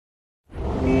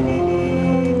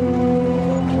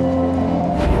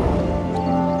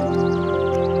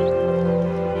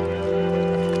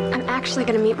actually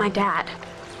gonna meet my dad.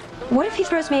 What if he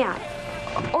throws me out?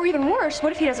 Or even worse,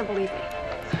 what if he doesn't believe me?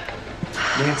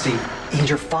 Nancy, he's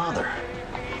your father.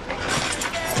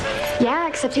 Yeah,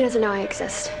 except he doesn't know I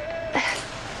exist.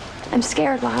 I'm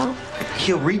scared, Lyle.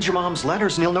 He'll read your mom's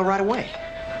letters and he'll know right away.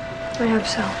 I hope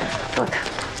so. Look,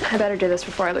 I better do this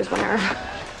before I lose my nerve.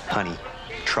 Honey,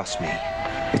 trust me.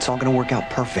 It's all gonna work out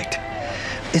perfect.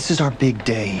 This is our big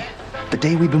day. The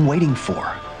day we've been waiting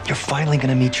for. You're finally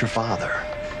gonna meet your father.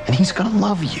 And he's gonna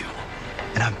love you.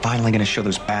 And I'm finally gonna show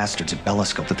those bastards at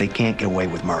Bellascope that they can't get away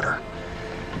with murder.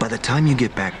 By the time you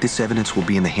get back, this evidence will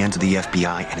be in the hands of the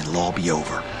FBI and it'll all be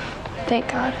over.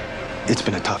 Thank God. It's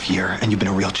been a tough year and you've been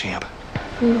a real champ.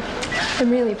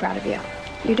 I'm really proud of you.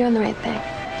 You're doing the right thing.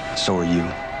 So are you.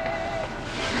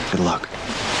 Good luck.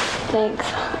 Thanks.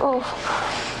 Oh,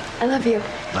 I love you.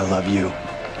 I love you.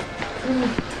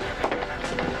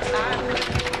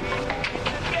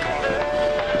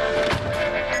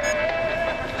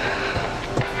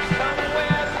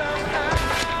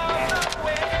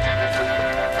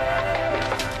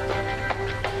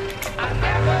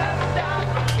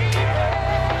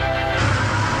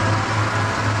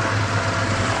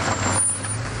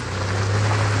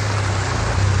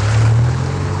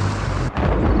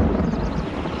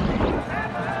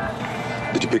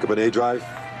 Did you pick up an A drive?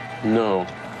 No.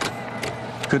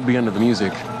 Could be under the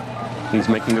music. He's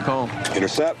making a call.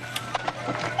 Intercept.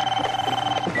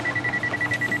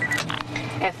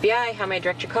 FBI, how may I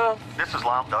direct your call? This is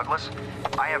Lyle Douglas.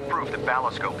 I have proof that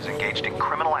Ballascope is engaged in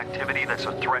criminal activity that's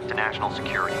a threat to national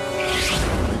security.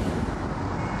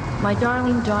 My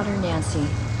darling daughter, Nancy,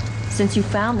 since you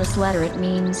found this letter, it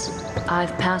means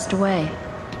I've passed away.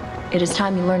 It is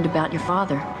time you learned about your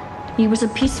father. He was a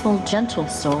peaceful, gentle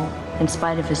soul, in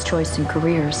spite of his choice in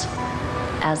careers.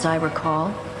 As I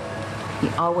recall, he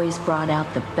always brought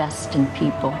out the best in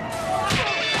people.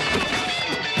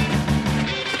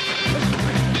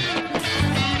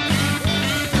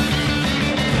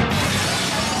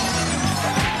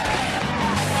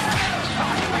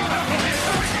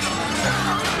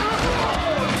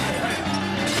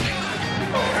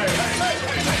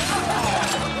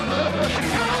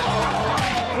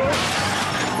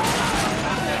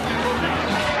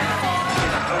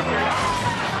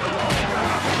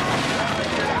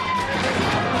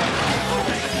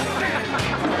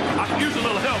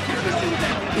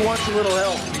 Who wants a little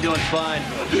help? You're doing fine.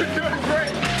 You're doing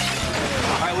great.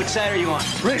 All right, which side are you on?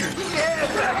 Raider. Yeah,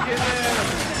 back in there.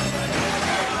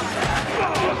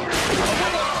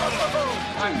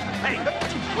 Hey,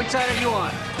 which side are you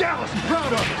on? Dallas, I'm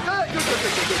proud of it. Hey,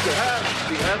 good.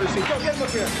 Have a seat. Go, get him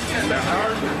up here. Now,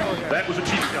 Howard, that was a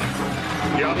cheap shot.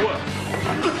 Yeah, it was.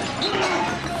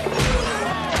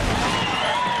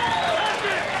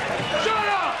 Shut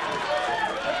up!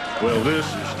 Well, this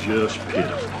is just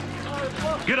pitiful.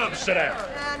 Get up and sit down.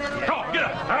 Come on, get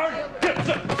up, Howard. Get up,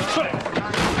 sit down.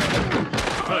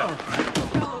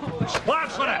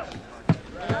 Sit down.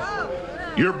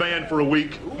 You're banned for a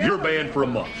week. You're banned for a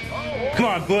month. Come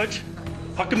on, Butch.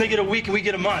 How come they get a week and we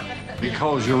get a month?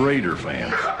 Because you're Raider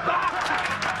fans.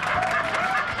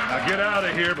 Now get out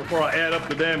of here before I add up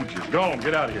the damages. Go on,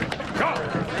 get out of here. Go on.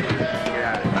 Get out of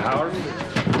here. Now, Howard,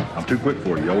 I'm too quick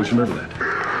for you. You always remember that.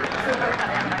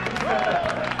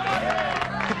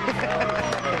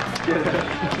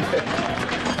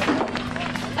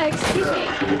 Excuse me.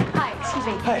 Hi, excuse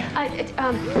me. Hi.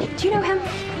 Do you know him?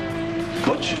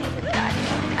 Butch?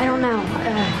 I don't know.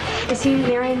 Is he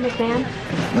Marion McMahon?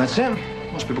 That's him.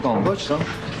 Most people call him Butch, though.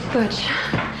 Butch.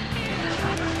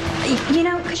 You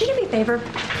know, could you do me a favor?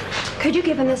 Could you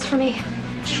give him this for me?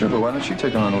 Sure, but why don't you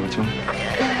take it on over to him?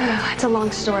 It's a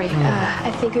long story.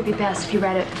 I think it would be best if you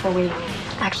read it before we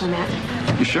actually met.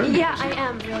 You sure? Yeah, I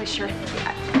am really sure.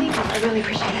 Thank you. I really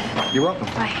appreciate it. You're welcome.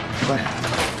 Bye. Bye.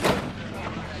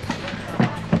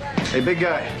 Hey, big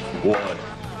guy. What?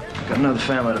 Got another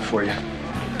fan letter for you.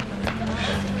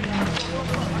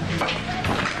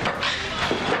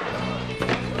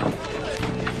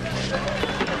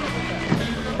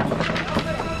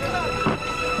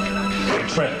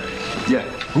 Trent. Yeah.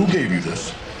 Who gave you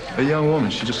this? A young woman.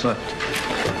 She just left.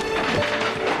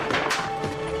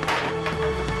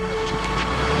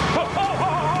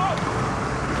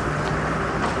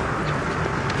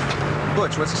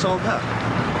 Butch, what's this all about?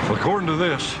 Well, according to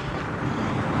this,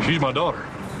 she's my daughter.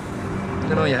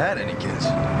 Didn't know you had any kids.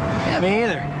 Yeah, me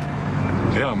either.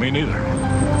 Yeah, me neither.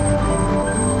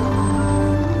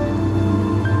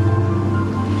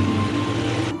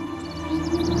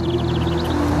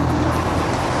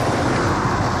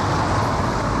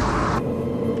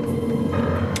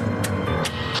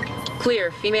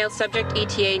 Clear. Female subject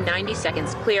ETA 90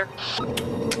 seconds. Clear.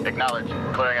 Acknowledge.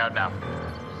 Clearing out now.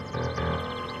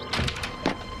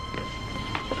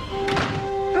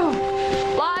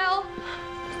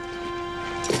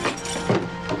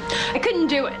 I couldn't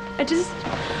do it. I just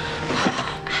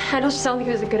don't think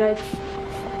it was a good idea.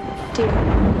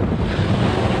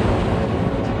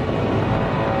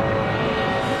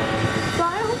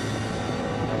 Lyle?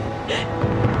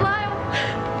 Lyle?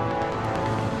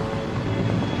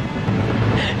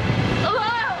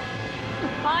 Lyle?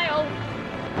 Lyle?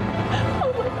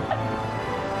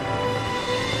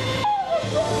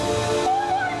 Oh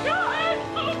my God.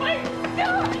 Oh my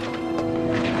God!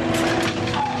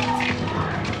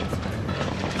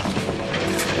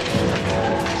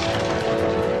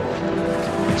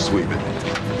 Sweep it.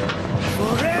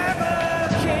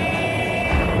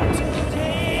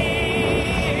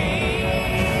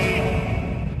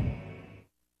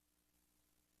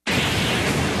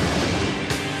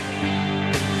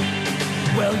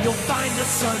 Well, you'll find the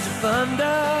sons of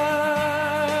thunder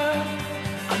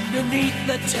underneath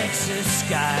the Texas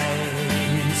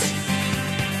skies,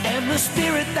 and the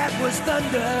spirit that was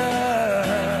thunder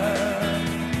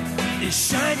is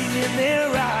shining in their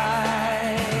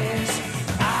eyes.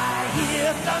 I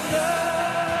hear thunder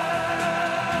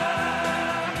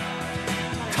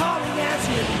calling as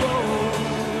it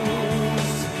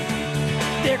rolls.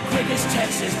 They're quick as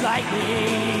Texas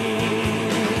lightning.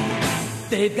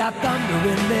 They've got thunder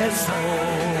in their souls.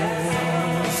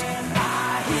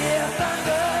 I hear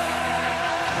thunder.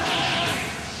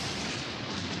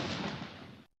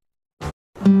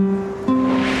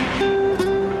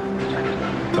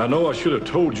 I know I should have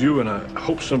told you, and I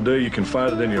hope someday you can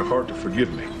find it in your heart to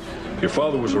forgive me. Your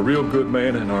father was a real good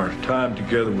man, and our time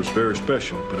together was very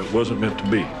special, but it wasn't meant to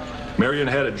be. Marion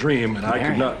had a dream, and I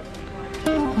could not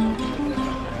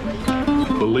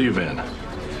believe in.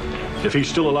 If he's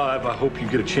still alive, I hope you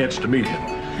get a chance to meet him.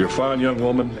 You're a fine young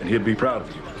woman, and he'd be proud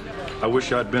of you. I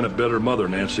wish I'd been a better mother,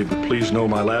 Nancy, but please know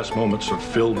my last moments are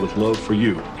filled with love for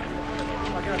you.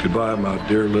 Goodbye, my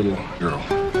dear little girl.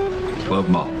 Love,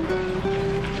 Mom.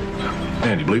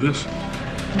 Man, you believe this?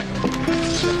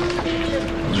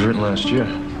 It was written last year.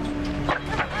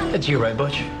 That's you, right,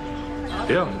 Butch?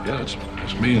 Yeah, it's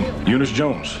me and Eunice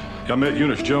Jones. I met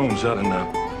Eunice Jones out in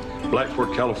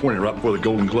Blackport, California, right before the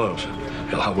Golden Gloves.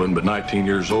 Hell, I wasn't but 19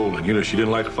 years old, and Eunice, she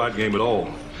didn't like the fight game at all.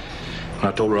 When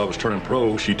I told her I was turning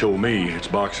pro, she told me it's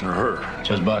boxing or her.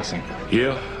 Chose boxing.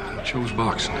 Yeah, I chose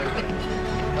boxing.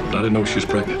 But I didn't know she was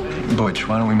pregnant. Butch,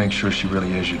 why don't we make sure she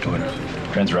really is your daughter?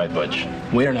 Friend's right, Butch.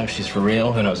 We don't know if she's for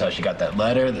real. Who knows how she got that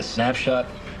letter, the snapshot.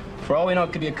 For all we know,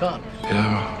 it could be a con.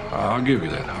 Yeah, I'll give you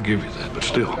that. I'll give you that. But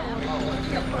still,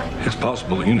 it's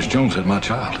possible that Eunice Jones had my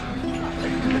child.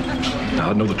 Now,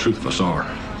 I'd know the truth if I saw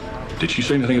her. Did she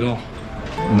say anything at all?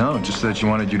 No, just that she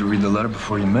wanted you to read the letter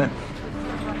before you met.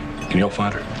 Can you help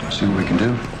find her? See what we can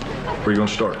do. Where are you going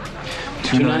to start?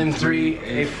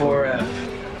 293A4F.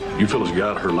 You fellas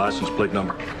got her license plate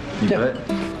number? You bet.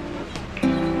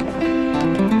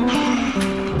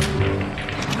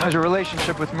 How's your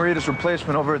relationship with Marita's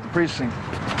replacement over at the precinct?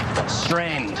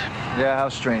 Strained. Yeah, how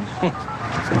strained?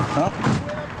 Huh?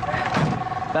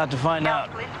 About to find out.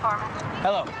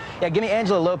 Hello. Yeah, give me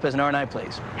Angela Lopez and R&I,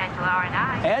 please. Angela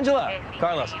R&I. Angela!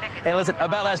 Carlos. Hey, listen,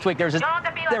 about last week, it was a dog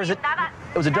that bit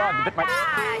my...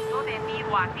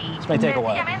 This may take a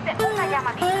while.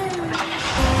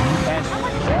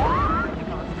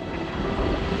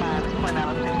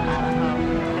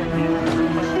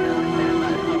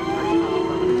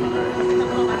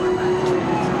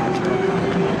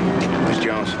 Miss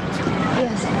Jones?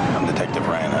 Yes. I'm Detective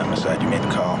Ryan Homicide. You made the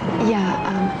call?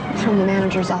 Yeah, from the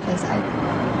manager's office. I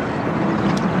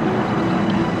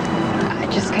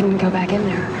just couldn't go back in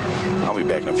there. I'll be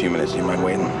back in a few minutes. Do you mind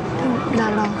waiting?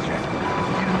 Not at all.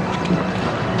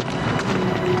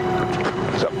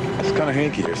 What's up? It's kind of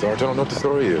hanky here, Sergeant. I don't know what the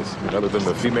story is. Other than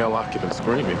the female occupant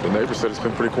screaming, the neighbor said it's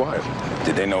been pretty quiet.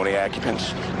 Did they know the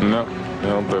occupants? No.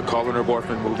 The caller and her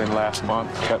boyfriend moved in last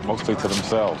month, kept mostly to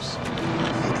themselves.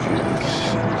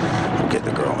 We'll get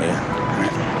the girl, yeah.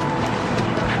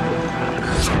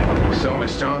 So,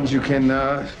 Miss Jones, you can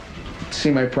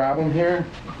see my problem here?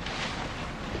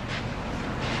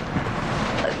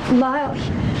 Lyle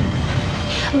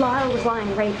was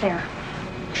lying right there.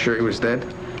 Sure he was dead?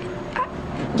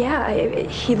 Yeah,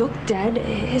 he looked dead.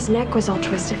 His neck was all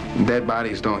twisted. Dead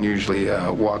bodies don't usually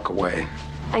walk away.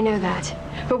 I know that.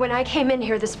 But when I came in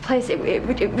here, this place,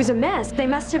 it was a mess. They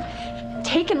must have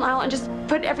taken Lyle and just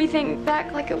put everything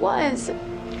back like it was.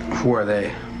 Who are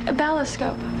they? A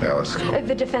Ballascope. Ballascope.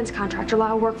 The defense contractor.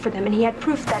 Lyle worked for them, and he had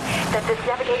proof that this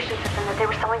navigation system that they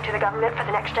were selling to the government for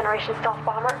the next generation stealth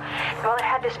bomber, well, it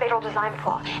had this fatal design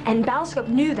flaw. And Ballascope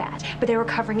knew that, but they were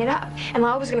covering it up. And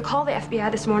Lyle was going to call the FBI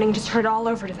this morning and just turn it all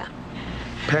over to them.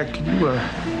 Pat, can you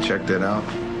check that out?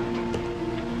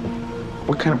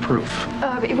 What kind of proof?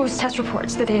 It was test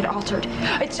reports that they had altered.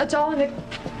 It's all in the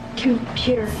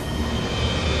computer.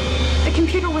 The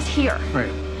computer was here.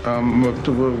 Right.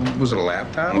 Was it a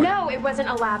laptop? No, it wasn't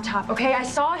a laptop, okay? I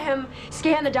saw him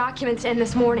scan the documents in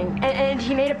this morning, and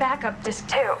he made a backup disk,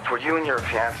 too. Were you and your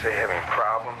fiancé having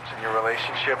problems in your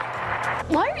relationship?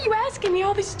 Why are you asking me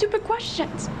all these stupid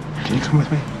questions? Can you come with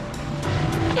me?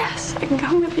 Yes, I can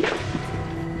come with you.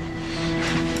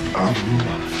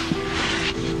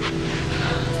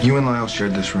 You and Lyle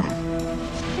shared this room?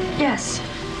 Yes.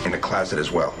 In the closet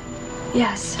as well?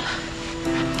 Yes.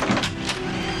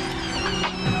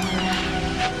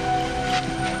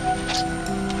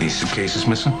 These suitcases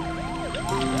missing?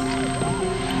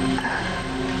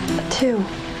 2.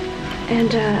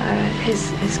 And,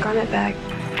 his garment bag.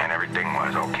 And everything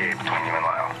was okay between you and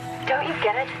Lyle? Don't you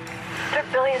get it? There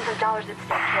are billions of dollars at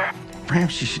stake here.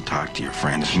 Perhaps you should talk to your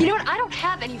friends. You know what? I don't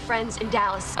have any friends in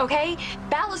Dallas, okay?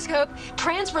 Ballascope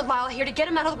transferred Lyle here to get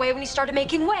him out of the way when he started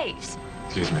making waves.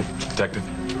 Excuse me, detective.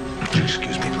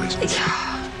 Excuse me, please. It's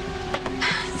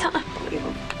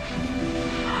unbelievable.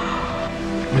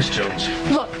 Miss Jones.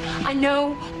 Look, I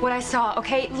know what I saw,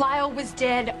 okay? Lyle was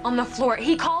dead on the floor.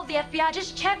 He called the FBI.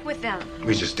 Just check with them.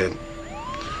 We just did.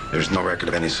 There's no record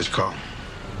of any such call.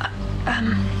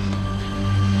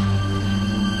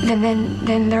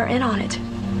 Then they're in on it.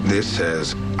 This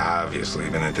has obviously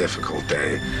been a difficult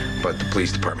day, but the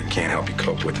police department can't help you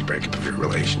cope with the breakup of your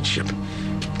relationship.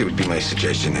 It would be my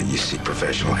suggestion that you seek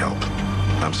professional help.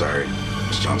 I'm sorry,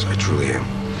 Miss Jones, I truly am.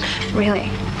 Really?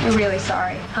 You're really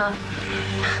sorry, huh?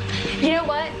 You know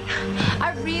what?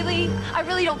 I really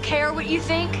don't care what you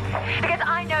think, because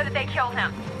I know that they killed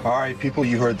him. All right, people,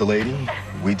 you heard the lady.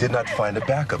 We did not find a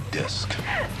backup disc.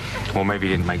 Well, maybe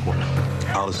he didn't make one.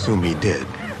 I'll assume he did.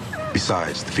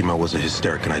 Besides, the female was a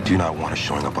hysteric, and I do not want her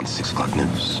showing up on 6 o'clock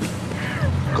news.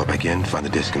 Go back in, find the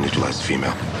disc, and neutralize the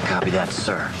female. Copy that,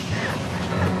 sir.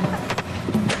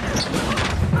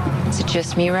 Is it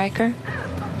just me, Riker?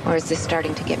 Or is this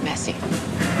starting to get messy?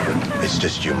 It's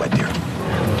just you, my dear.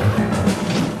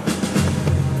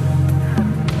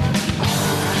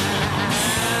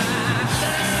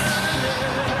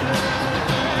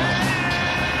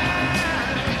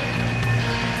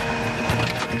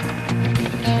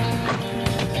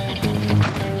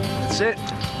 That's it.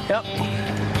 Yep.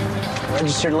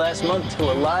 Registered last month to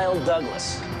a Lyle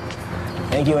Douglas.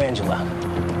 Thank you, Angela.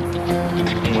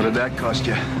 What did that cost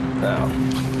you? No.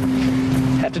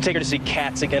 Have to take her to see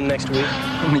Cats again next week.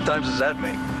 How many times does that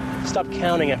make? Stop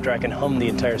counting after I can hum the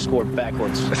entire score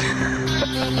backwards.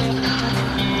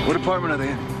 What department are they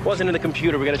in? Wasn't in the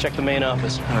computer. We gotta check the main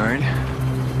office. All right.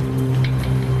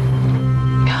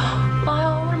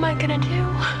 Lyle, what am I gonna do?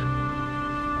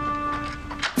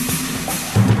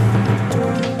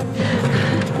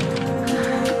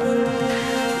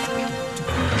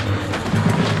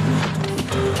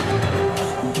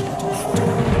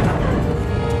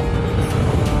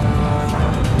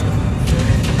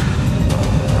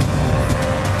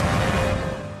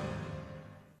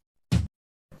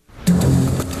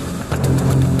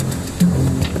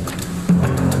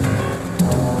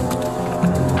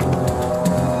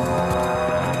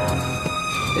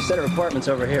 Set of apartments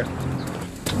over here.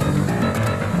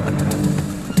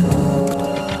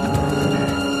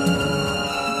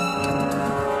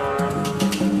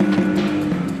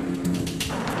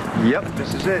 Yep,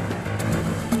 this is it.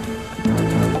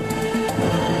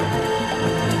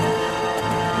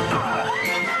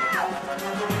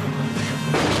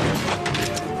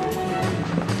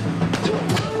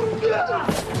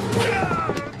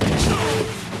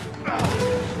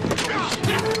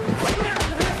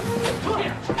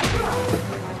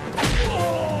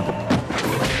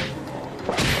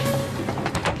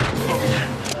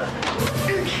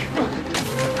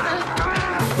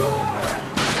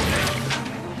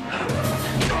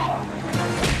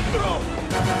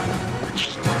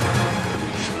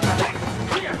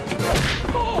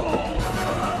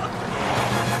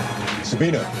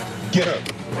 Sabina, get up.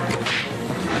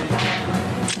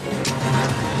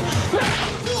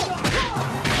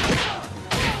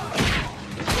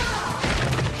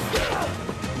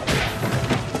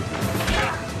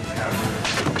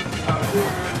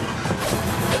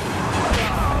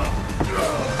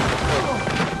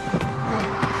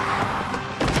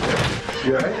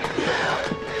 You all right?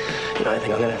 You know, I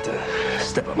think I'm gonna have to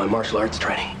step up my martial arts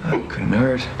training. Couldn't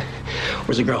hurt.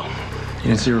 Where's the girl? You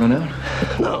didn't see her run out?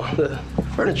 No, the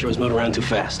furniture was moved around too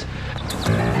fast.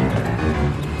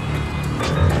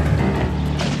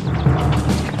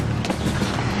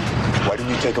 Why didn't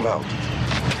you take him out?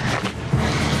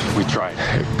 We tried.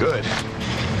 Good.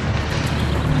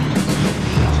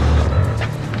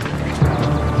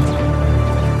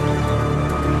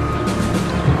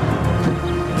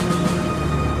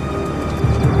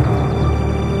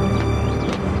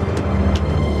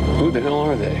 Who the hell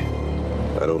are they?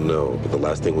 I don't know, but the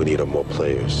last thing we need are more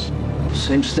players.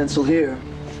 Same stencil here.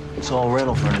 It's all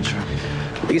rental furniture.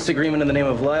 Lease agreement in the name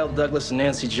of Lyle Douglas and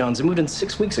Nancy Jones. They moved in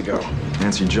 6 weeks ago.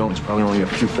 Nancy Jones, probably only a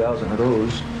few thousand of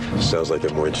those. Sounds like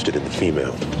they're more interested in the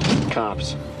female.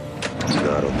 Cops.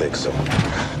 No, I don't think so.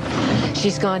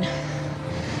 She's gone.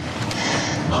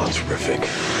 Oh, terrific.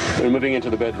 They're moving into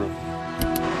the bedroom.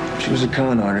 She was a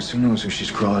con artist. Who knows who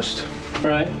she's crossed?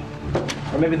 Right.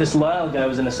 Or maybe this Lyle guy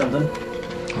was into something.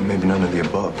 Or maybe none of the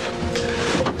above.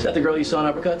 Is that the girl you saw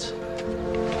in Uppercuts?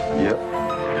 Yep.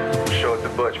 Show it to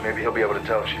Butch. Maybe he'll be able to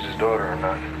tell if she's his daughter or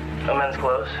not. No men's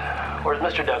clothes. Where's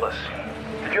Mr. Douglas?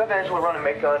 Did you have Angela run a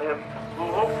make on him?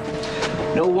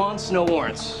 Mm-hmm. No wants, no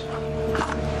warrants.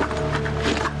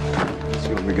 Let's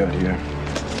see what we got here.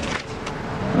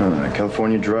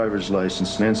 California driver's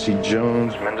license, Nancy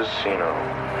Jones, Mendocino.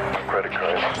 Credit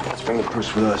card. Let's bring the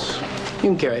purse with us.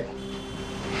 You can carry it.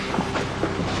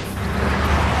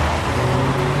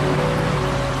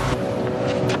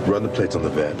 Run the plates on the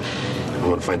van. I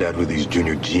want to find out who these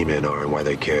junior G-men are and why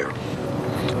they care.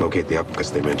 Locate the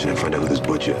uppercuts they mentioned and find out who this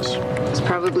Butch is. It's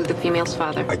probably the female's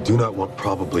father. I do not want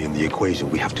probably in the equation.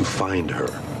 We have to find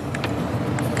her.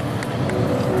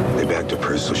 They bagged her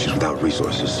purse, so she's without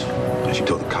resources. And she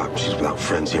told the cops she's without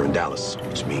friends here in Dallas,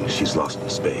 which means she's lost in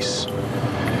space.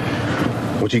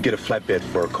 I want you to get a flatbed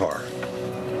for her car.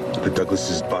 Put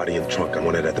Douglas's body and trunk. I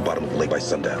want it at the bottom of the lake by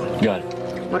sundown. Got it.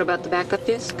 What about the backup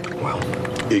disc? Well,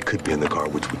 it could be in the car,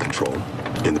 which we control,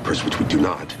 in the purse, which we do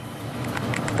not,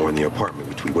 or in the apartment,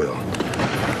 which we will.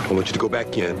 I want you to go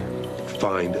back in,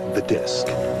 find the disc.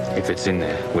 If it's in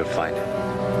there, we'll find it.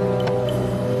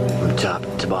 From top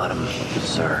to bottom,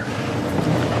 sir.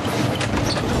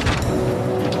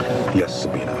 Yes,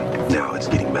 Sabina. Now it's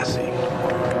getting messy.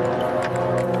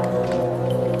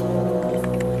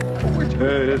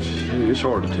 It's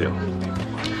hard to tell.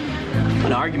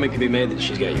 An argument could be made that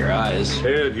she's got your eyes.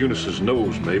 Ed Eunice's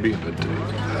nose, maybe, but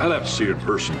I'd have to see her in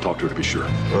person and talk to her to be sure.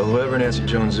 Well, whoever Nancy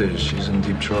Jones is, she's in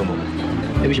deep trouble.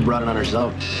 Maybe she brought it on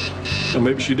herself. Well,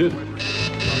 maybe she did. Are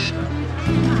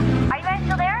you guys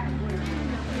still there?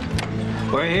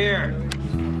 We're here.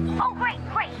 Oh, great.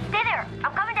 Stay there.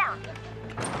 I'm coming down.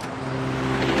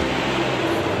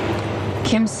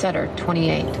 Kim Setter,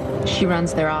 28. She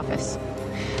runs their office.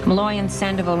 Malloy and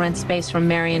Sandoval rent space from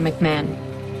Marion McMann.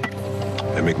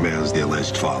 And McMahon's the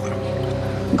alleged father.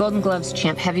 Golden Gloves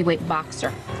champ, heavyweight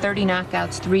boxer. 30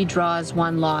 knockouts, 3 draws,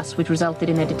 1 loss, which resulted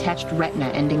in a detached retina,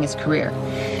 ending his career.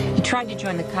 He tried to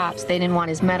join the cops. They didn't want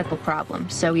his medical problem,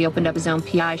 so he opened up his own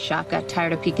PI shop, got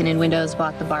tired of peeking in windows,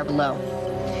 bought the bar below.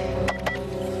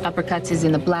 Uppercuts is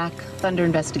in the black, Thunder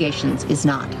Investigations is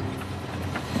not.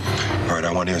 All right,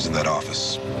 I want ears in that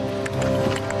office.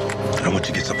 I want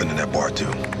you to get something in that bar,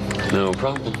 too. No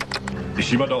problem. Is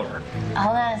she my daughter?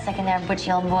 Hold on a second there,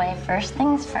 Butchie, old boy. First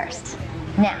things first.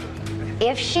 Now,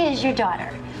 if she is your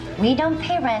daughter, we don't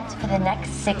pay rent for the next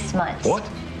 6 months. What?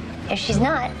 If she's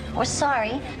not, we're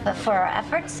sorry, but for our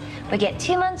efforts, we get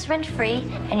 2 months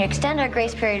rent-free, and you extend our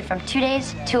grace period from 2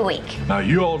 days to a week. Now,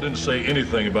 you all didn't say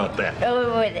anything about that.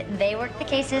 Oh, wait. They work the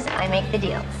cases, I make the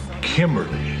deals.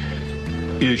 Kimberly,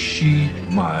 is she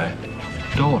my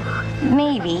daughter?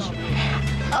 Maybe.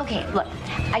 Okay, look,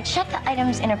 I checked the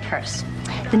items in her purse.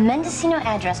 The Mendocino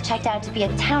address checked out to be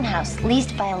a townhouse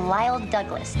leased by Lyle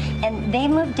Douglas, and they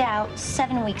moved out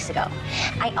 7 weeks ago.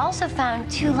 I also found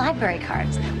 2 library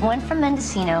cards, one from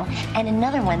Mendocino and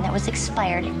another one that was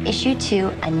expired, issued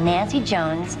to a Nancy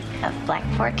Jones of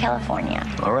Blackport, California.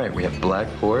 All right, we have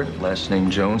Blackport, last name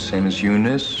Jones, same as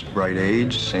Eunice, right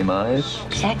age, same eyes.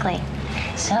 Exactly.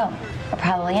 So, we're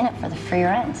probably in it for the free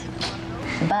rent.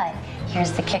 But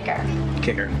here's the kicker.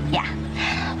 Kicker? Yeah.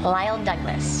 Lyle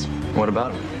Douglas. What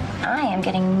about him? I am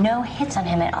getting no hits on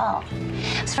him at all.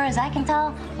 As far as I can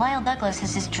tell, Lyle Douglas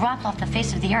has just dropped off the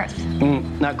face of the earth.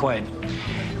 Not quite.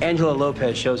 Angela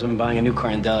Lopez shows him buying a new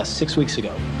car in Dallas 6 weeks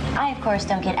ago. I, of course,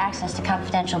 don't get access to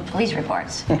confidential police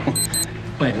reports.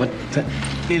 Wait, what?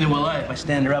 Neither will I if I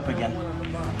stand her up again.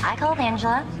 I called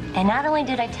Angela, and not only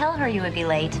did I tell her you would be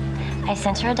late, I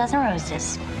sent her a dozen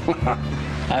roses.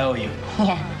 I owe you.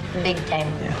 Yeah, big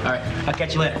time. Yeah. All right, I'll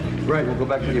catch you later. Right, we'll go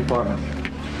back to the apartment.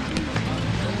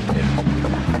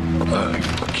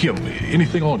 Kim,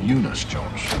 anything on Eunice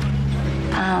Jones?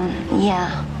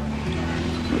 Yeah.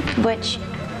 Butch,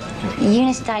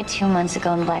 Eunice died 2 months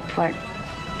ago in Blackport.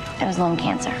 It was lung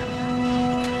cancer.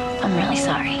 I'm really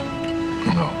sorry.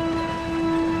 No.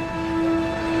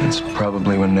 It's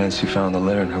probably when Nancy found the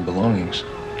letter and her belongings.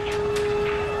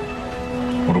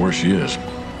 Wonder where she is.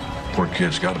 Poor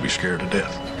kid's got to be scared to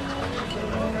death.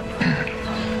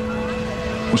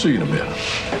 We'll see you in a bit.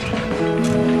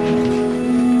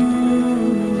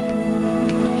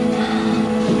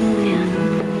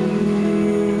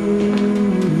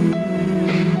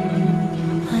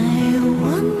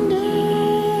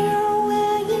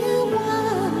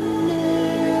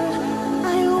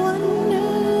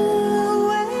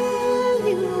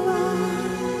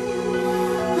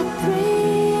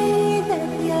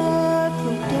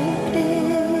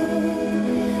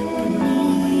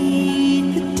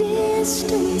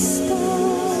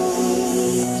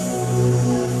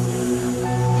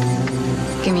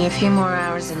 few more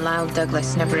hours and Lyle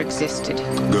Douglas never existed.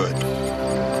 Good.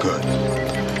 Good.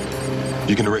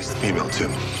 You can erase the female,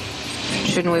 too.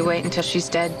 Shouldn't we wait until she's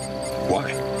dead?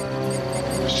 Why?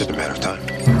 It's just a matter of time.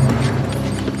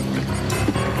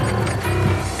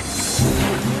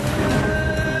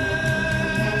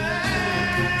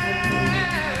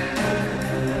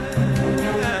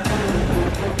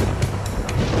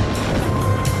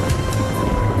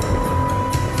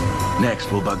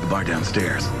 Next, we'll bug the bar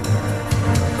downstairs.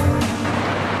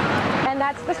 And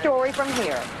that's the story from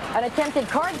here. An attempted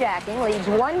carjacking leaves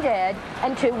 1 dead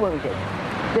and 2 wounded.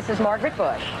 This is Margaret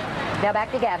Bush. Now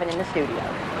back to Gavin in the studio.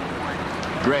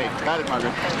 Great. Got it,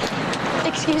 Margaret.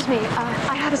 Excuse me,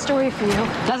 I have a story for you.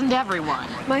 Doesn't everyone?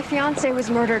 My fiancé was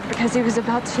murdered because he was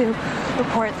about to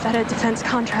report that a defense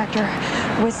contractor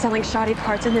was selling shoddy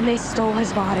parts and then they stole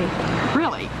his body.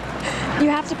 Really? You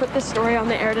have to put this story on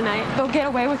the air tonight. They'll get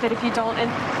away with it if you don't,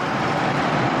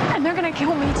 and they're gonna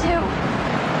kill me too.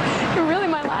 You're really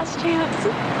my last chance.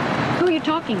 Who are you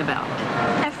talking about?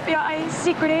 FBI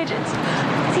secret agents.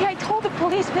 See, I told the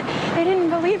police, but they didn't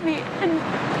believe me, and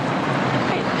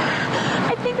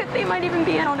I think that they might even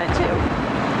be in on it too.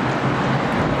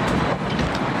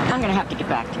 I'm gonna have to get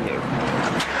back to you.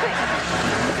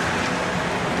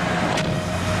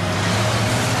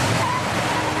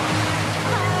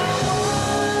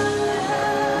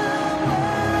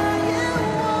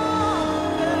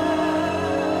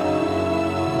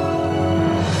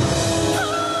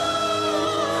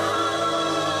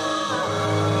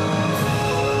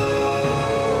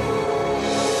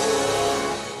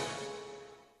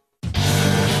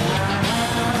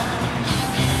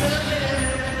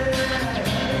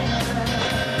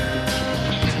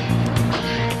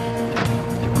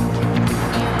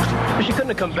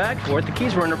 Come back for it. The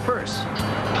keys were in her purse.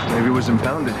 Maybe it was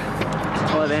impounded.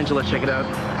 I'll have Angela check it out.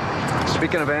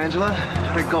 Speaking of Angela,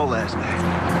 how'd it go last night?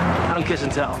 I don't kiss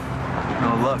and tell.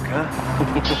 No luck, huh?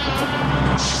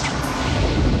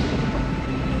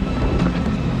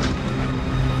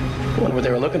 Wonder what they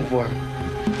were looking for.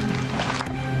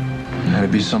 Had to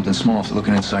be something small for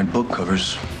looking inside book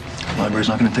covers. The library's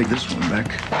not going to take this one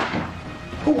back.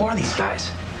 Who are these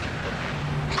guys?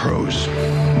 Pros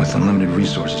with unlimited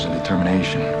resources and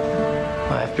determination.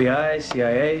 FBI,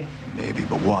 CIA? Maybe,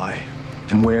 but why?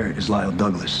 And where is Lyle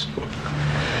Douglas?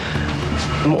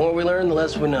 The more we learn, the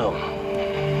less we know.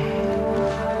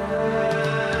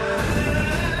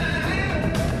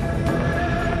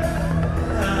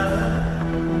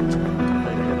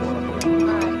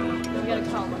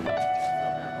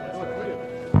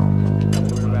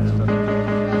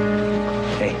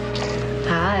 Hey.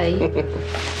 Hi.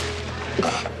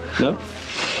 No?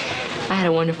 I had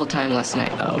a wonderful time last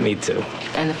night. Oh, me too.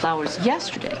 And the flowers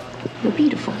yesterday were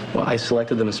beautiful. Well, I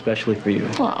selected them especially for you.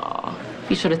 Aw,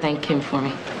 you should have thanked Kim for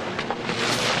me.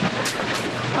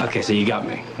 Okay, so you got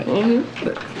me.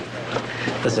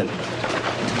 Listen,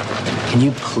 can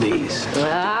you please?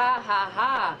 Ah, ha,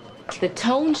 ha. The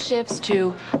tone shifts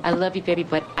to, I love you, baby,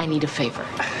 but I need a favor.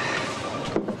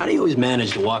 How do you always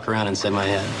manage to walk around inside my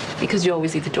head? Because you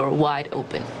always leave the door wide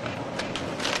open.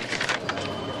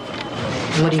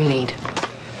 What do you need?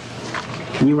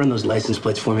 Can you run those license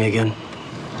plates for me again?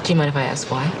 Do you mind if I ask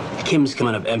why? Kim's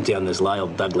coming up empty on this Lyle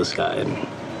Douglas guy, and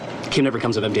Kim never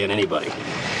comes up empty on anybody.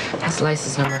 That's the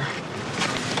license number.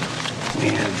 We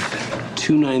have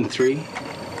 293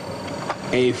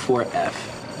 A4F.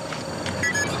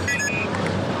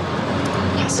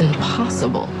 That's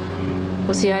impossible.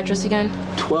 What's the address again?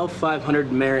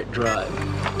 12500 Merritt Drive,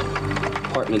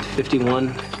 apartment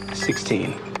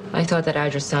 5116. I thought that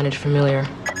address sounded familiar.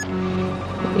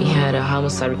 We had a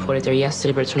homicide reported there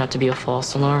yesterday, but it turned out to be a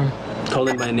false alarm. Called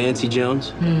in by Nancy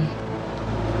Jones?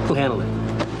 Who handled it?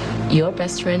 Your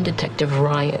best friend, Detective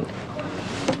Ryan.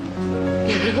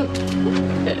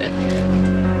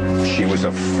 She was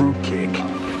a fruitcake.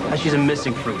 She's a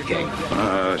missing fruitcake.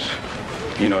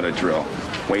 You know the drill.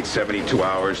 Wait 72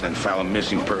 hours, then file a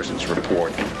missing persons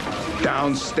report.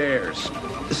 Downstairs.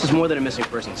 This is more than a missing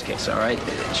persons case, all right?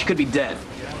 She could be dead.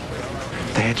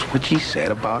 That's what she said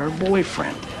about her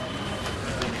boyfriend.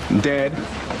 Dead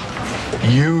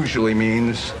usually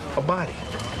means a body.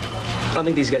 I don't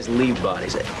think these guys leave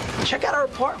bodies. Check out our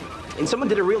apartment. And someone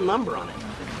did a real number on it.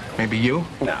 Maybe you?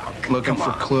 No, Looking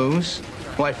for clues?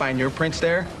 Will I find your prints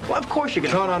there? Well, of course you're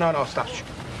gonna... No, stop.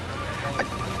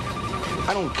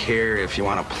 I don't care if you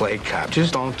want to play cop.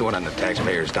 Just don't do it on the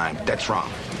taxpayer's dime. That's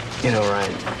wrong. You know,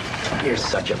 Ryan, you're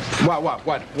such a...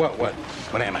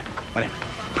 What am I?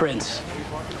 Prince.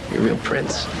 You're a real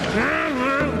prince.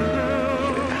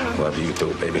 Love you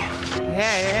too, baby.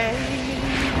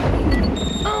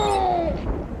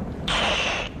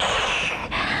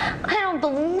 I don't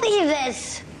believe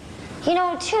You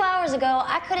know, 2 hours ago,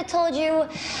 I could have told you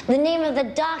the name of the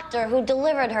doctor who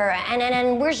delivered her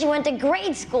and where she went to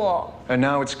grade school. And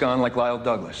now it's gone like Lyle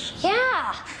Douglas.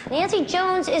 Yeah, Nancy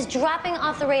Jones is dropping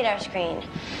off the radar screen.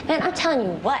 Man, I'm telling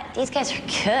you what, these guys are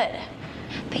good.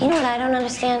 But you know what I don't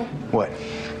understand? What?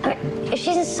 I mean, if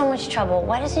she's in so much trouble,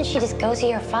 why doesn't she just go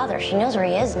see her father? She knows where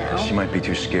he is now. She might be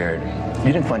too scared.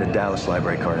 You didn't find a Dallas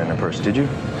library card in her purse, did you?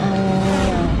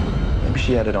 No. Maybe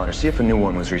she had it on her. See if a new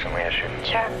one was recently issued.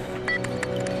 Sure.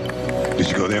 Did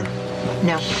you go there?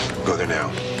 No. Go there now.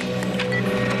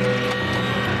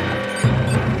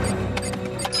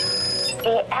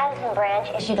 The Addison branch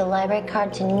issued a library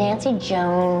card to Nancy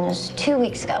Jones 2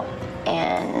 weeks ago,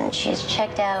 and she's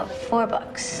checked out 4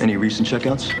 books. Any recent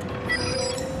checkouts?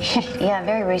 Yeah,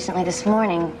 very recently, this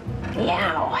morning.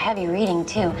 Yeah, heavy reading,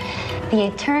 too.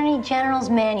 The Attorney General's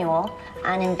Manual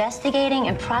on Investigating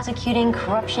and Prosecuting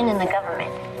Corruption in the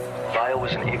Government. Lyle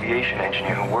was an aviation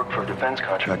engineer who worked for a defense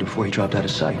contractor before he dropped out of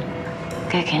sight.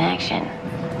 Good connection.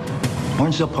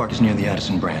 Barnesdale Park is near the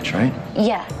Addison branch, right?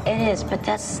 Yeah, it is, but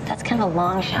that's kind of a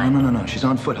long shot. No. She's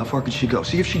on foot. How far could she go?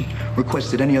 See if she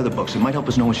requested any other books. It might help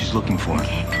us know what she's looking for.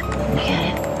 Okay, I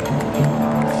get it.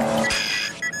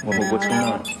 Well, what's going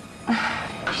on?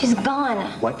 She's gone.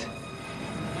 What?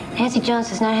 Nancy Jones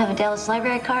does not have a Dallas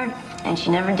library card, and she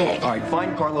never did. All right,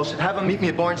 find Carlos. Have him meet me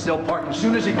at Barnesdale Park as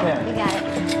soon as he can. You got it.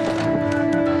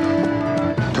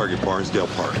 Target Barnesdale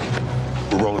Park.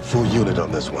 We're rolling full unit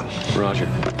on this one. Roger.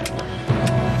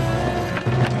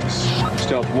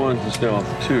 Stealth 1 to stealth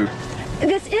 2.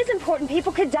 This is important.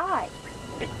 People could die.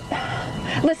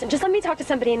 Listen, just let me talk to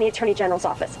somebody in the Attorney General's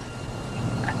office.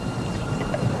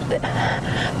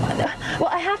 Well,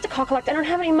 I have to call collect. I don't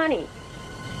have any money.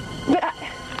 But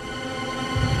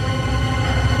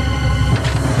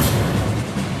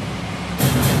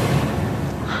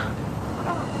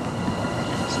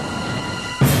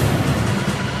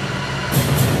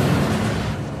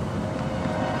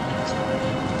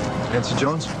Nancy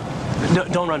Jones? No,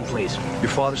 don't run, please. Your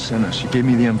father sent us. You gave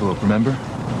me the envelope, remember?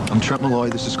 I'm Trent Malloy.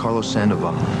 This is Carlos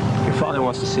Sandoval. Your father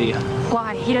wants to see you.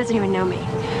 why? He doesn't even know me.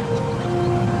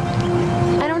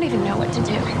 I don't even know what to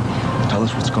do. Tell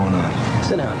us what's going on.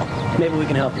 Sit down. Maybe we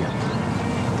can help you.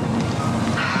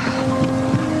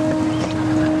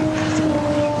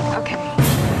 Okay.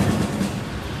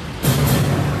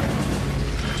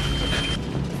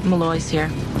 Malloy's here.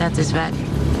 That's his vet.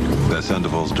 That's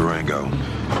Sandoval's Durango.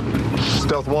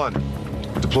 Stealth 1.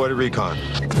 Deploy to recon.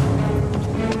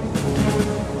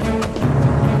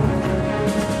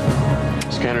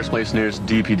 Scanner's placed nearest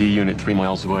DPD unit 3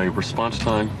 miles away. Response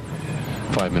time,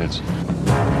 5 minutes.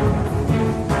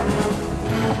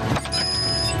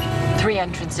 3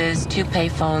 entrances, 2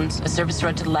 payphones, a service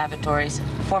road to the lavatories,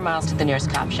 4 miles to the nearest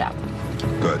cop shop.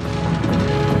 Good.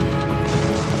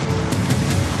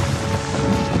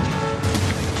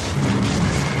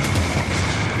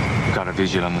 Got a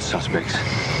visual on the suspects.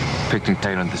 Picked and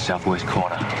tailed in the southwest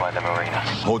corner by the marina.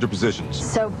 Hold your positions.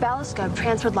 So Ballascope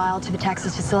transferred Lyle to the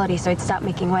Texas facility so he'd stop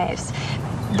making waves.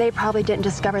 They probably didn't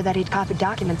discover that he'd copied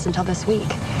documents until this week.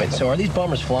 Wait, so are these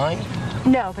bombers flying?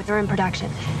 No, but they're in production.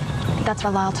 That's why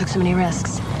Lyle took so many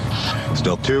risks.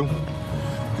 Stealth 2.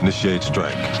 Initiate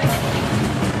strike.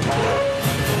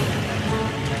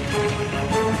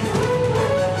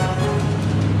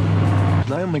 Did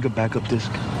Lyle make a backup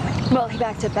disk? Well, he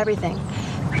backed up everything.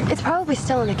 It's probably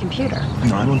still in the computer.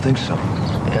 No, I don't think so.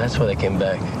 Yeah, that's why they came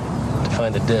back. To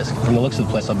find the disc. From the looks of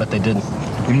the place, I'll bet they didn't.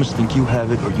 You must think you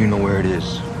have it or you know where it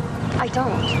is. I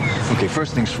don't. Okay,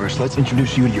 first things first. Let's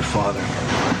introduce you to your father.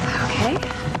 Okay.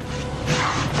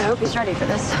 I hope he's ready for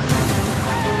this.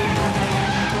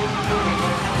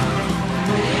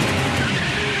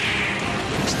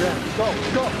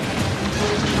 Go.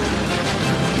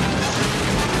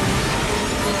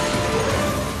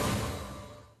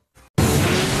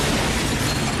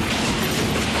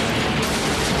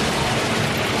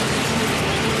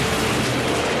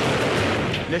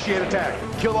 Initiate attack.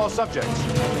 Kill all subjects.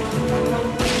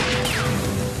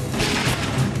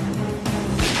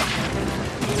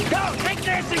 Go! Take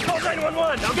Nancy! Call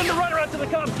 911! I'll get the runner until the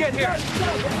cops get here!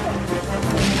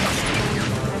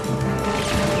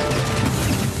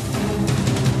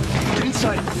 Get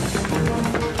inside.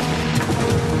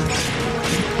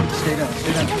 Stay down.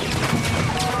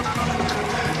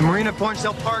 Marina,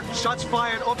 Barnesdale Park. Shots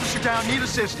fired. Officer down. Need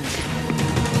assistance.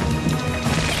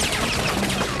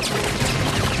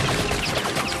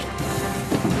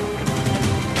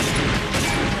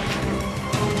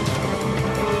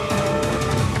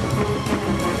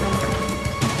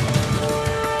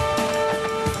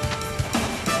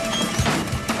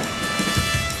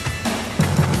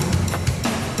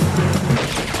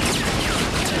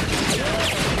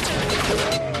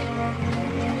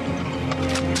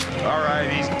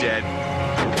 dead.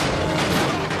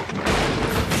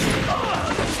 All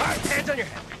right, hands on your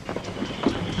head.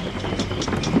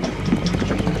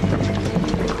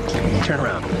 Turn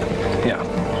around. Yeah.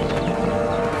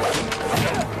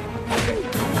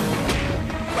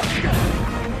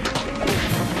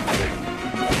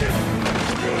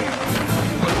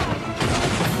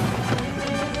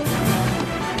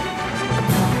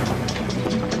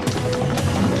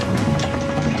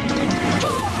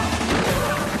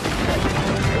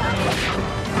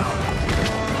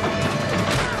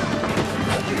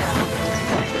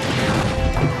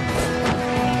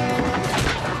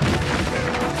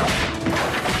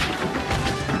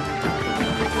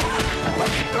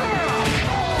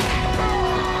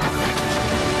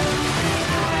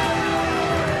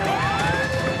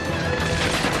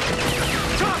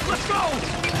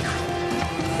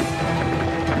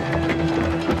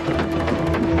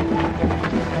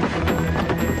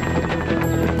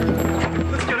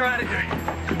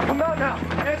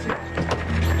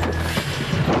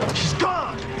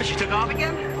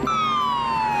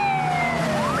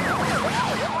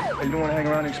 You don't want to hang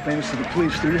around and explain this to the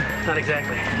police, do you? Not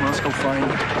exactly. Well, let's go find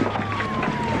her.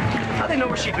 How'd they know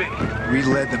where she'd be? We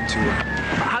led them to her.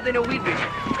 How'd they know we'd be?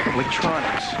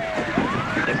 Electronics.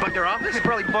 They bugged our office?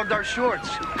 Probably bugged our shorts.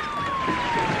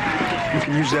 We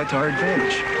can use that to our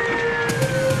advantage.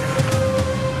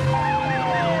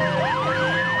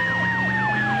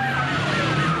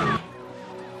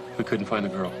 We couldn't find the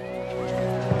girl.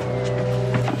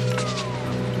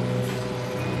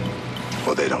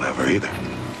 Well, they don't have her either.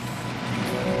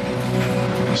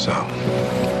 So,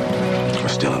 we're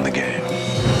still in the game.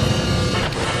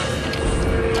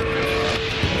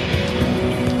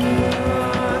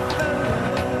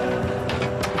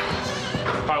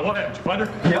 All right, what happened? Did you find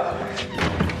her? Yeah.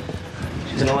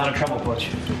 She's in a lot of trouble, Butch.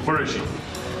 Where is she?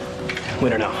 We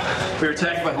don't know. We were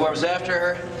attacked by whoever's after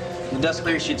her. The dust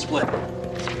cleared, she'd split.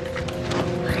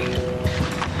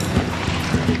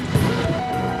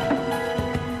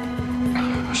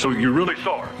 So you really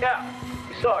saw her? Yeah,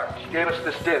 we saw her. She gave us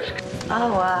this disc. Oh,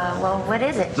 well, what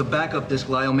is it? The backup disc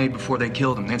Lyle made before they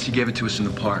killed him. Nancy gave it to us in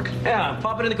the park. Yeah,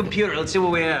 pop it in the computer. Let's see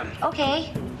what we have.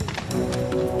 Okay.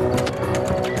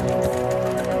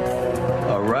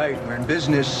 All right, we're in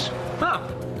business. Huh.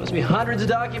 Must be hundreds of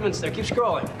documents there. Keep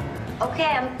scrolling.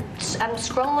 Okay, I'm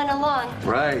scrolling along.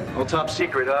 Right. All top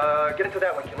secret. Get into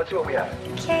that one, kid. Let's see what we have.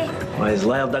 Okay. Why,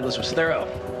 Lyle Douglas was thorough.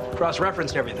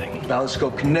 Cross-referenced everything.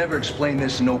 Balliscope can never explain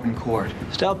this in open court.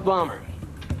 Stealth bomber.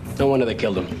 No wonder they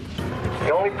killed him.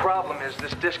 The only problem is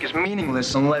this disc is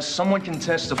Meaningless unless someone can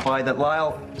testify that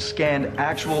Lyle scanned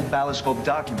actual Balliscope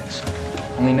documents.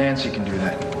 Only Nancy can do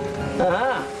that.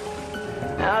 Uh-huh.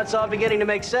 Now it's all beginning to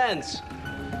make sense.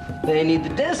 They need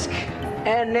the disc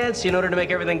and Nancy in order to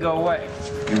make everything go away.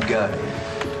 You got it.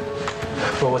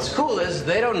 Well, what's cool is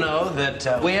they don't know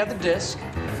that we have the disc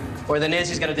or that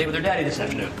Nancy's got a date with her daddy this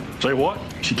afternoon. Say what?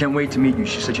 She can't wait to meet you.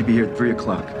 She said she'd be here at 3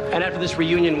 o'clock. And after this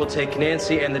reunion, we'll take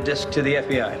Nancy and the disc to the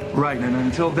FBI. Right, and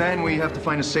until then, we have to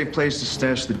find a safe place to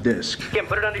stash the disc. Again,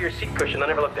 put it under your seat cushion. I'll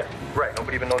never look there. right.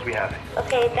 Nobody even knows we have it.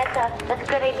 Okay, that's a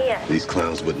good idea. These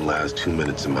clowns wouldn't last 2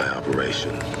 minutes in my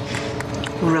operation.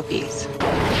 Rookies.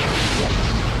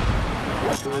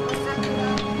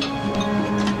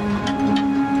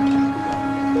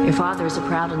 Your father is a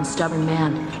proud and stubborn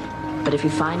man. But if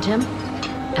you find him,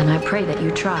 and I pray that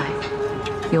you try,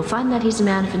 you'll find that he's a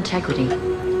man of integrity,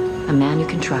 a man you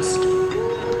can trust,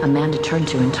 a man to turn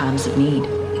to in times of need.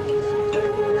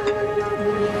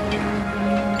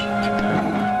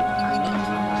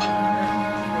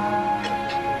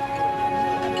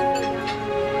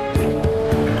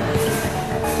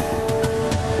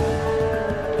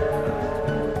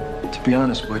 To be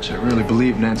honest, Butch, I really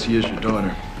believe Nancy is your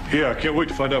daughter. Yeah, I can't wait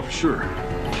to find out for sure.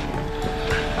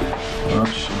 Well,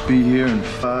 she'll be here in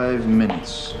 5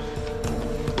 minutes.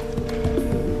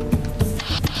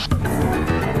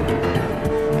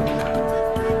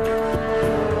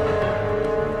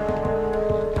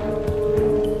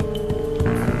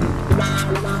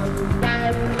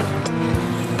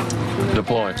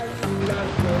 Deployed.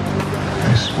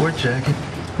 Nice sport jacket.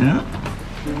 Yeah?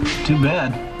 Too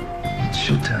bad. It's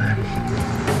showtime.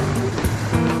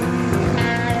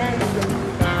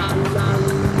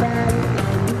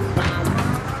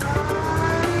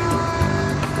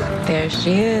 There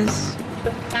she is.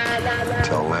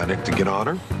 Tell Lannick to get on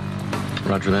her.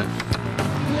 Roger that.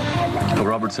 Well,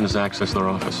 Robertson has access to their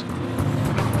office.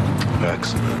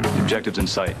 Excellent. The objective's in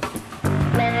sight.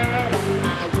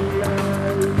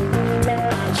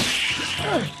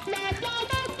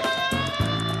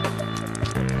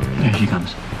 Here she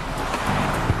comes.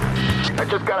 I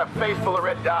just got a face full of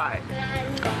red dye.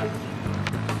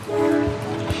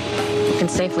 can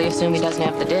safely assume he doesn't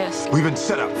have the disc. We've been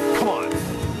set up. Come on.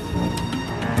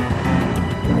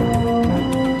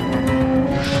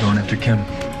 Going after Kim.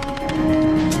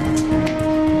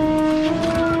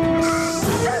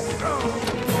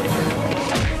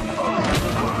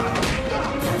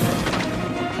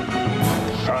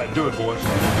 All right, do it, boys.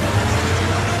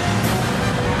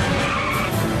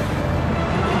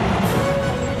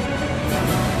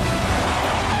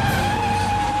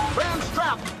 Van's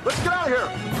strapped. Let's get out of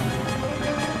here.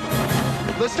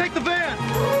 Let's take the van.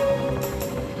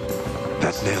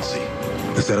 That's Nancy.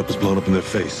 The setup is blown up in their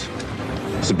face.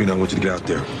 Sabrina, I want you to get out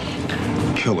there.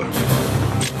 Kill her.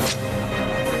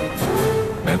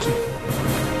 Nancy?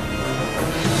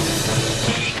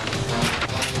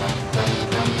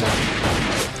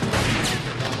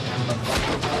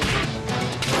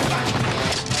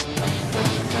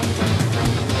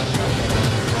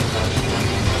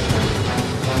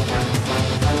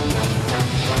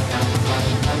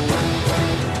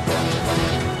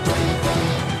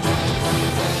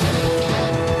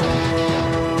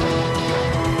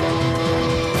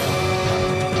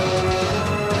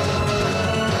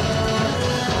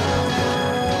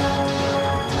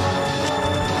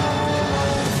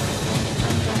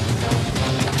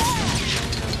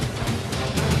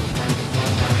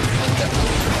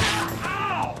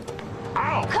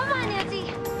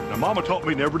 Mama taught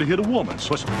me never to hit a woman,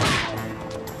 so it's... But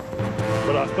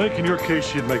I think in your case,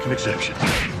 she'd make an exception.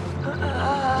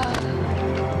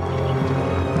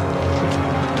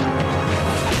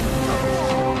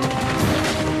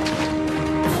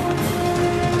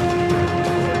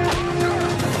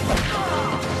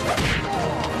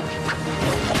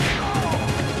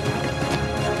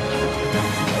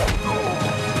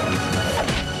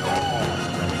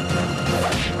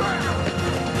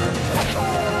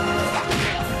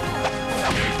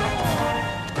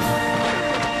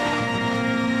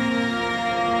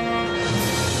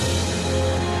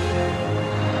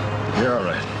 You're all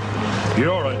right.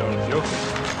 You're all right, don't you, Joe?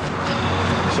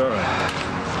 It's all right.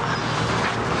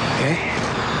 Okay?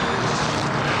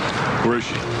 Where is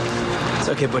she? It's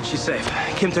okay, but she's safe.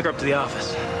 Kim took her up to the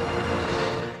office.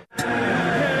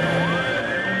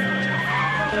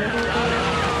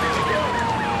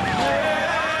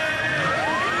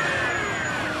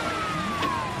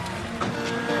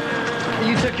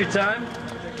 You took your time?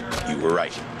 You were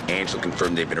right. Angela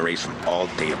confirmed they've been erased from all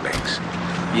data banks.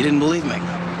 You didn't believe me?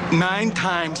 9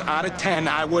 times out of 10,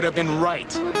 I would have been right.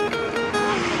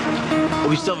 But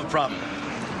we still have a problem.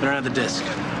 We don't have the disc.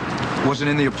 It wasn't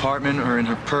in the apartment or in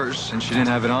her purse, and she didn't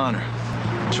have it on her.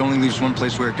 Which only leaves one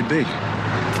place where it could be.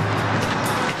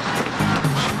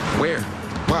 Where?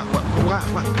 What?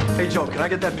 Hey, Joe, can I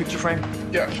get that picture frame?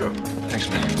 Yeah, sure. Thanks,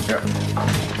 man. Yeah.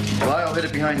 Well, I'll hit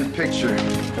it behind the picture.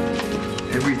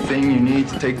 Everything you need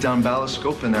to take down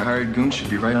Ballascope and their hired goons should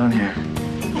be right on here.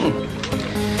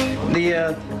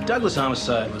 The Douglas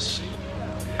homicide was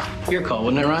your call,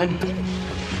 wasn't it, Ryan?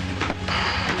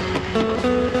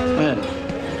 Go ahead.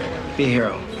 Be a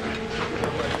hero.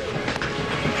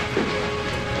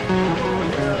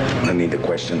 I need to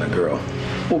question the girl.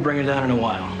 We'll bring her down in a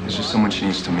while. There's just someone she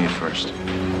needs to meet first.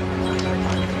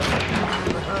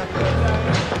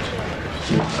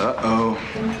 Uh-oh.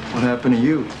 What happened to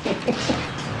you?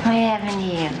 What happened to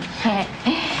you?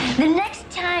 The next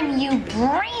time you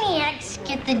brainiacs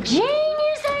get the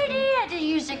genius idea to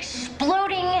use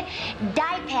exploding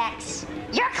dye packs,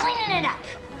 you're cleaning it up.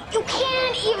 You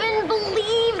can't even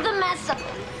believe the mess up.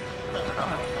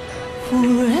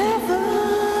 Forever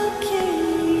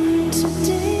came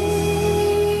today.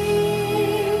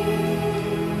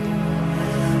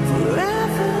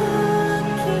 Forever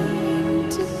came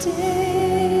today.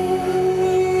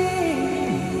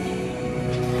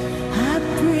 I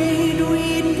prayed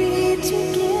we'd be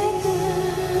together.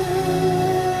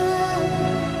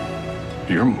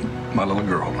 You're my little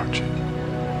girl, aren't you?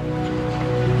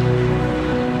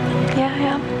 Yeah, I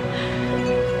am.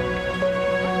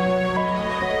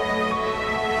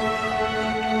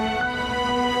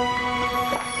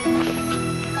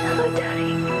 Hello,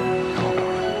 Daddy.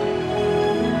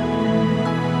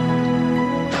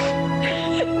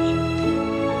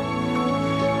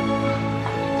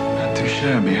 Not too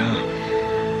shabby, huh?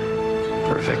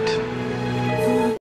 Perfect.